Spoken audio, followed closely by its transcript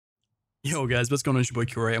Yo guys, what's going on? It's your boy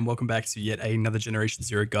Kilroy and welcome back to yet another Generation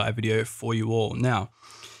Zero guide video for you all. Now,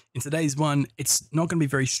 in today's one, it's not going to be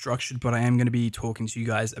very structured, but I am going to be talking to you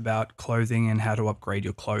guys about clothing and how to upgrade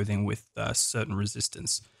your clothing with certain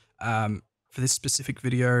resistance. For this specific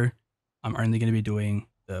video, I'm only going to be doing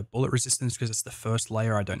the bullet resistance because it's the first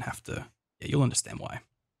layer. I don't have to, yeah, you'll understand why.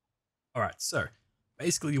 All right, so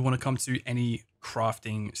basically you want to come to any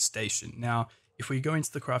crafting station. Now, if we go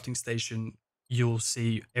into the crafting station, you'll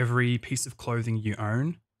see every piece of clothing you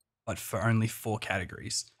own, but for only 4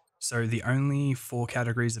 categories. So the only 4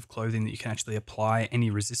 categories of clothing that you can actually apply any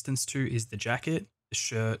resistance to is the jacket, the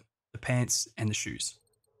shirt, the pants, and the shoes.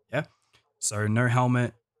 Yeah? So no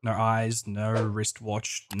helmet, no eyes, no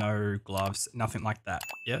wristwatch, no gloves, nothing like that.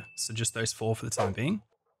 Yeah? So just those 4 for the time being.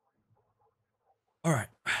 All right,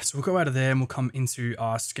 so we'll go out of there and we'll come into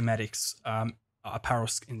our schematics, apparel,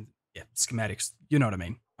 schematics. You know what I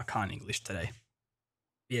mean. I can't English today.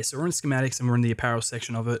 Yeah, so we're in schematics and we're in the apparel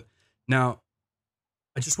section of it. Now,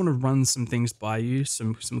 I just want to run some things by you,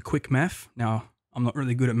 some quick math. Now, I'm not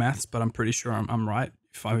really good at maths, but I'm pretty sure I'm right.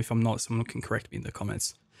 If I'm not, someone can correct me in the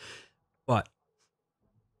comments. But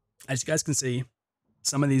as you guys can see,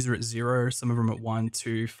 some of these are at 0, some of them at 1,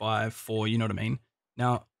 2, 5, 4. You know what I mean.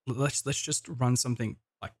 Now, let's just run something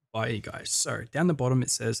like by you guys. So down the bottom it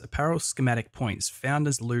says apparel schematic points found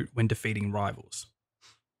as loot when defeating rivals.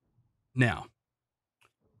 Now,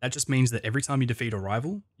 that just means that every time you defeat a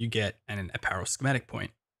rival, you get an apparel schematic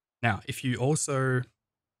point. Now, if you also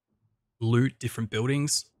loot different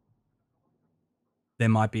buildings, there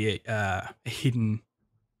might be a hidden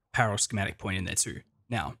apparel schematic point in there too.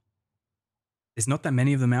 Now, there's not that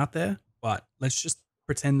many of them out there, but let's just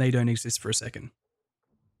pretend they don't exist for a second.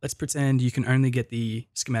 Let's pretend you can only get the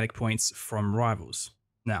schematic points from rivals.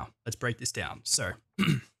 Now, let's break this down. So,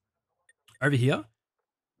 over here,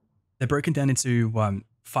 they're broken down into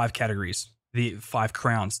 5 categories. The 5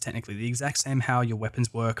 crowns, technically. The exact same how your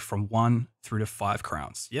weapons work from 1 through to 5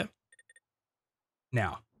 crowns. Yep.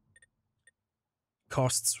 Now,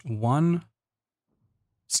 costs 1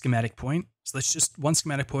 schematic point. So let's just, 1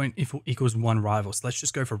 schematic point equals 1 rival. So let's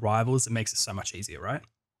just go for rivals. It makes it so much easier, right?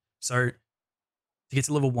 So, to get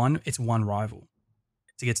to level 1, it's 1 rival.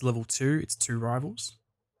 To get to level 2, it's 2 rivals.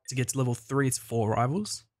 To get to level 3, it's 4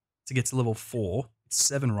 rivals. To get to level 4, it's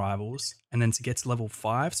 7 rivals. And then to get to level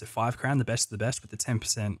 5, so 5 crown, the best of the best with the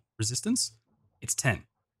 10% resistance, it's 10.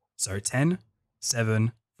 So 10,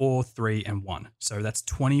 7, 4, 3, and 1. So that's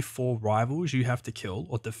 24 rivals you have to kill,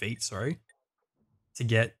 or defeat, sorry, to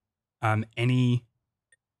get any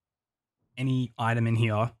item in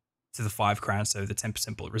here to the 5 crown, so the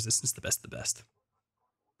 10% bullet resistance, the best of the best.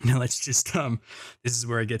 Now let's just, this is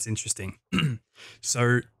where it gets interesting.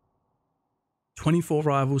 So 24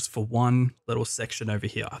 rivals for one little section over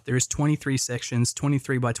here. There is 23 sections,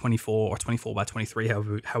 23 by 24 or 24 by 23,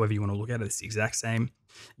 however you want to look at it. It's the exact same.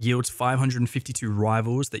 Yields 552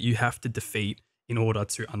 rivals that you have to defeat in order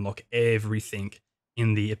to unlock everything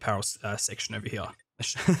in the apparel section over here.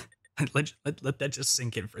 Let that just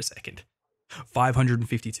sink in for a second.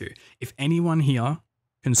 552. If anyone here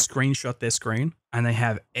can screenshot their screen and they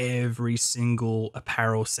have every single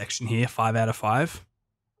apparel section here, 5 out of 5,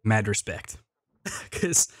 mad respect.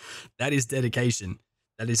 Because that is dedication.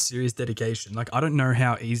 That is serious dedication. Like, I don't know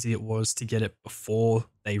how easy it was to get it before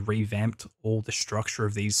they revamped all the structure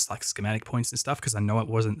of these like schematic points and stuff, because I know it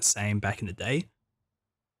wasn't the same back in the day.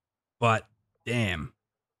 But damn,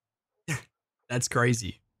 that's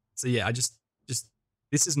crazy. So yeah, I just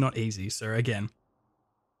this is not easy. So again,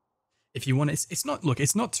 if you want, it's not, look,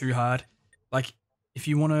 it's not too hard. Like, if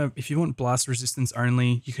you want blast resistance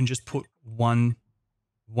only, you can just put one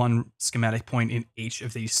schematic point in each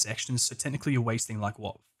of these sections. So technically you're wasting like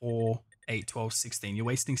what, 4, 8, 12, 16. You're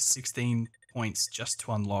wasting 16 points just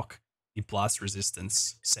to unlock the blast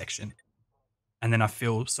resistance section. And then I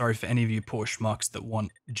feel sorry for any of you poor schmucks that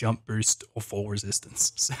want jump boost or fall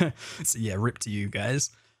resistance. So yeah, rip to you guys.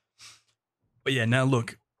 But yeah, now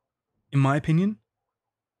look, in my opinion,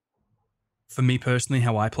 for me personally,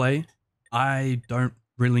 how I play, I don't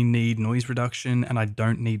really need noise reduction and I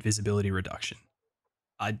don't need visibility reduction.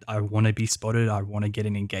 I want to be spotted. I want to get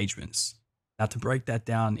in engagements. Now, to break that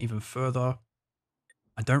down even further,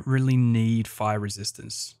 I don't really need fire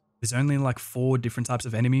resistance. There's only like 4 different types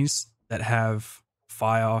of enemies that have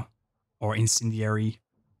fire or incendiary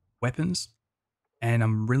weapons, and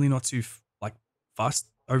I'm really not too like fussed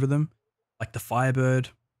over them. Like the Firebird,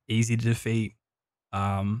 easy to defeat.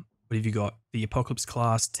 What have you got? The Apocalypse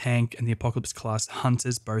class tank and the Apocalypse class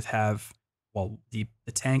hunters both have, well, the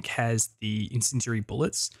tank has the incendiary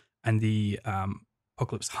bullets and the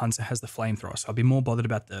Apocalypse hunter has the flamethrower. So I'll be more bothered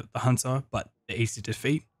about the hunter, but they're easy to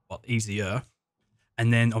defeat. Well, lot easier.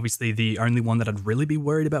 And then obviously the only one that I'd really be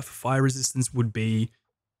worried about for fire resistance would be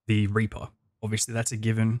the Reaper. Obviously that's a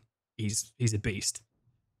given. He's a beast.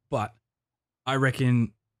 But I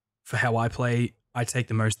reckon for how I play, I take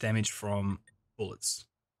the most damage from bullets.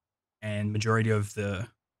 And majority of the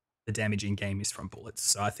damage in game is from bullets.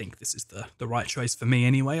 So I think this is the right choice for me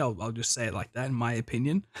anyway. I'll just say it like that in my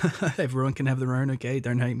opinion. Everyone can have their own, okay?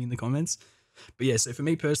 Don't hate me in the comments. But yeah, so for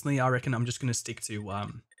me personally, I reckon I'm just going to stick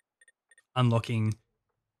to unlocking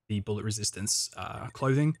the bullet resistance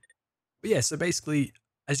clothing. But yeah, so basically,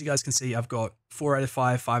 as you guys can see, I've got 4 out of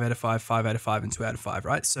 5, 5 out of 5, 5 out of 5, and 2 out of 5,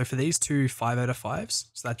 right? So for these two 5 out of 5s,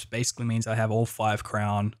 so that basically means I have all 5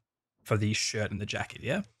 crown for the shirt and the jacket,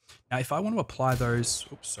 yeah? Now, if I want to apply those,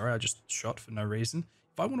 oops, sorry, I just shot for no reason.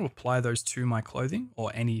 If I want to apply those to my clothing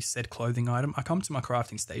or any said clothing item, I come to my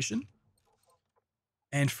crafting station.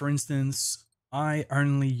 And for instance, I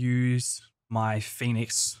only use my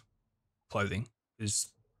Phoenix clothing because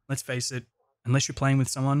let's face it, unless you're playing with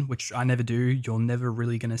someone, which I never do, you're never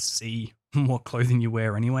really going to see what clothing you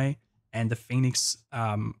wear anyway. And the Phoenix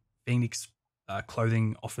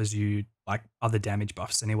clothing offers you like other damage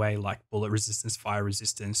buffs anyway, like bullet resistance, fire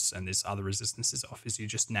resistance, and there's other resistances it offers you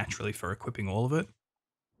just naturally for equipping all of it.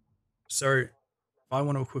 So if I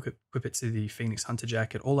want to equip it to the Phoenix Hunter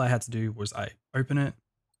jacket, all I had to do was I open it,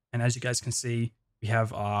 and as you guys can see, we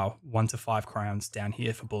have 1 to 5 crowns down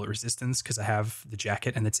here for bullet resistance because I have the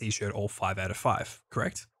jacket and the t-shirt all 5 out of 5,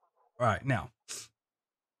 correct? All right, now,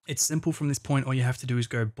 it's simple from this point. All you have to do is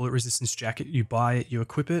go bullet resistance jacket, you buy it, you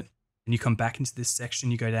equip it, and you come back into this section,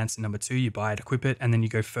 you go down to number 2, you buy it, equip it, and then you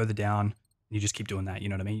go further down, and you just keep doing that, you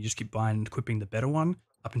know what I mean? You just keep buying and equipping the better one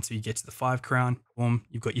up until you get to the 5 crown, boom,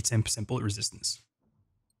 you've got your 10% bullet resistance.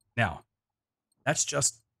 Now, that's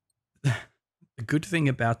just the good thing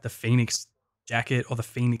about the Phoenix jacket or the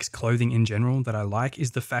Phoenix clothing in general that I like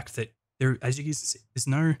is the fact that there, as you can see, there's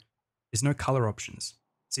no color options.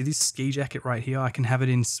 See this ski jacket right here? I can have it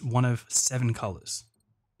in one of 7 colors.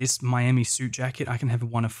 This Miami suit jacket, I can have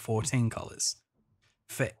one of 14 colors.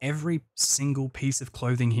 For every single piece of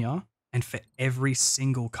clothing here and for every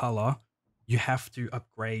single color, you have to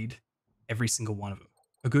upgrade every single one of them.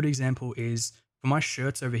 A good example is for my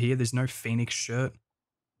shirts over here, there's no Phoenix shirt.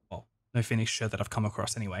 Well, no Phoenix shirt that I've come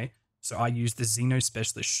across anyway. So I use the Xeno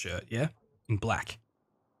Specialist shirt, yeah, in black.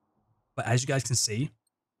 But as you guys can see,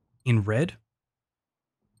 in red,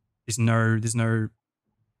 there's no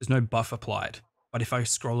buff applied. But if I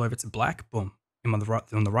scroll over to black, boom, I'm on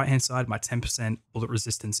the right hand side, my 10% bullet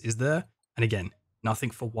resistance is there. And again, nothing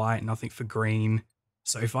for white, nothing for green.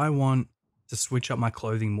 So if I want to switch up my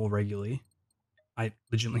clothing more regularly, I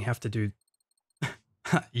legitimately have to do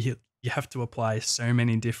you have to apply so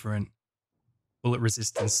many different bullet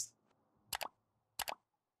resistance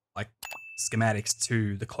like schematics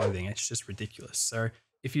to the clothing. It's just ridiculous. So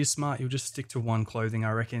if you're smart, you'll just stick to one clothing,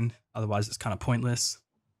 I reckon. Otherwise, it's kind of pointless.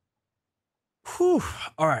 Whew.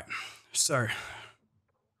 All right. So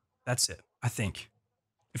that's it, I think.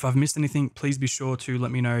 If I've missed anything, please be sure to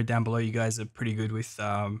let me know down below. You guys are pretty good with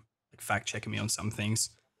like fact checking me on some things.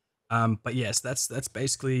 But yes, that's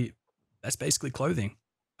basically clothing.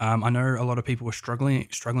 I know a lot of people were struggling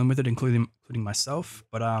with it, including myself.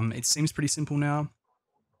 But it seems pretty simple now.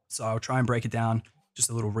 So I'll try and break it down. Just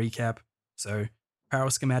a little recap. So apparel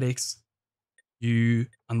schematics, you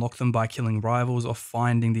unlock them by killing rivals or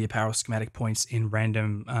finding the apparel schematic points in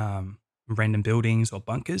random buildings or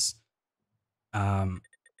bunkers. And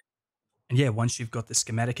yeah, once you've got the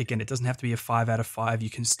schematic, again, it doesn't have to be a 5 out of 5. You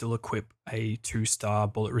can still equip a 2-star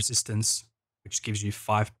bullet resistance, which gives you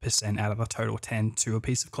 5% out of a total 10 to a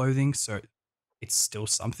piece of clothing. So it's still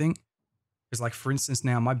something. Because like, for instance,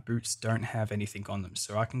 now my boots don't have anything on them.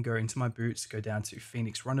 So I can go into my boots, go down to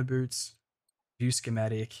Phoenix runner boots, view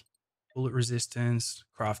schematic, bullet resistance,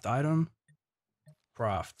 craft item,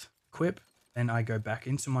 craft equip. Then I go back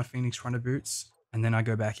into my Phoenix runner boots and then I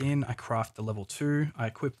go back in, I craft the level 2, I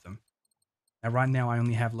equip them. Now, right now I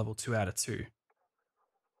only have level 2 out of 2,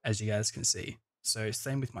 as you guys can see. So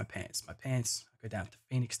same with my pants. My pants, I go down to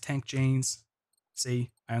Phoenix tank jeans.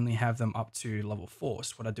 See, I only have them up to level 4.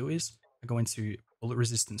 So what I do is I go into bullet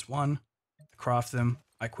resistance 1, I craft them,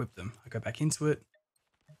 I equip them. I go back into it.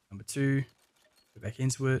 Number 2, go back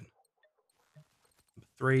into it. Number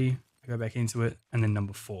 3, I go back into it. And then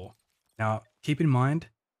number 4. Now, keep in mind,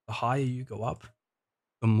 the higher you go up,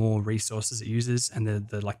 the more resources it uses, and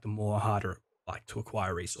the more harder like to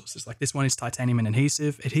acquire resources. Like this one is titanium and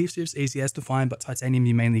adhesive. Adhesive's easy as to find, but titanium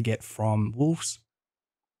you mainly get from wolves.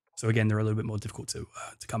 So again, they're a little bit more difficult to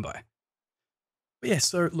come by. But yeah,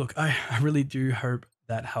 so look, I really do hope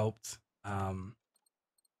that helped.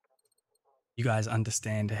 you guys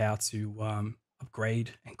understand how to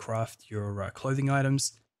upgrade and craft your clothing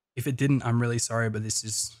items. If it didn't, I'm really sorry, but this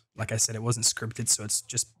is, like I said, it wasn't scripted, so it's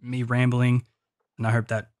just me rambling, and I hope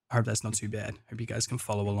that's not too bad. Hope you guys can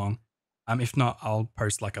follow along. If not, I'll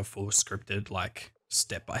post like a full scripted, like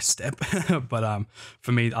step by step. But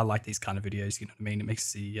for me, I like these kind of videos. You know what I mean? It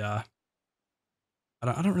makes the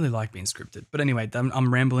I don't really like being scripted. But anyway,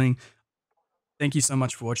 I'm rambling. Thank you so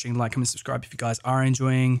much for watching. Like, comment, subscribe if you guys are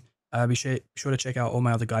enjoying. Be sure to check out all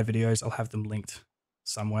my other guide videos. I'll have them linked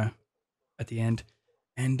somewhere at the end.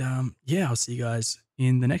 And yeah, I'll see you guys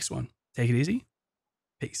in the next one. Take it easy.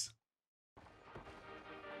 Peace.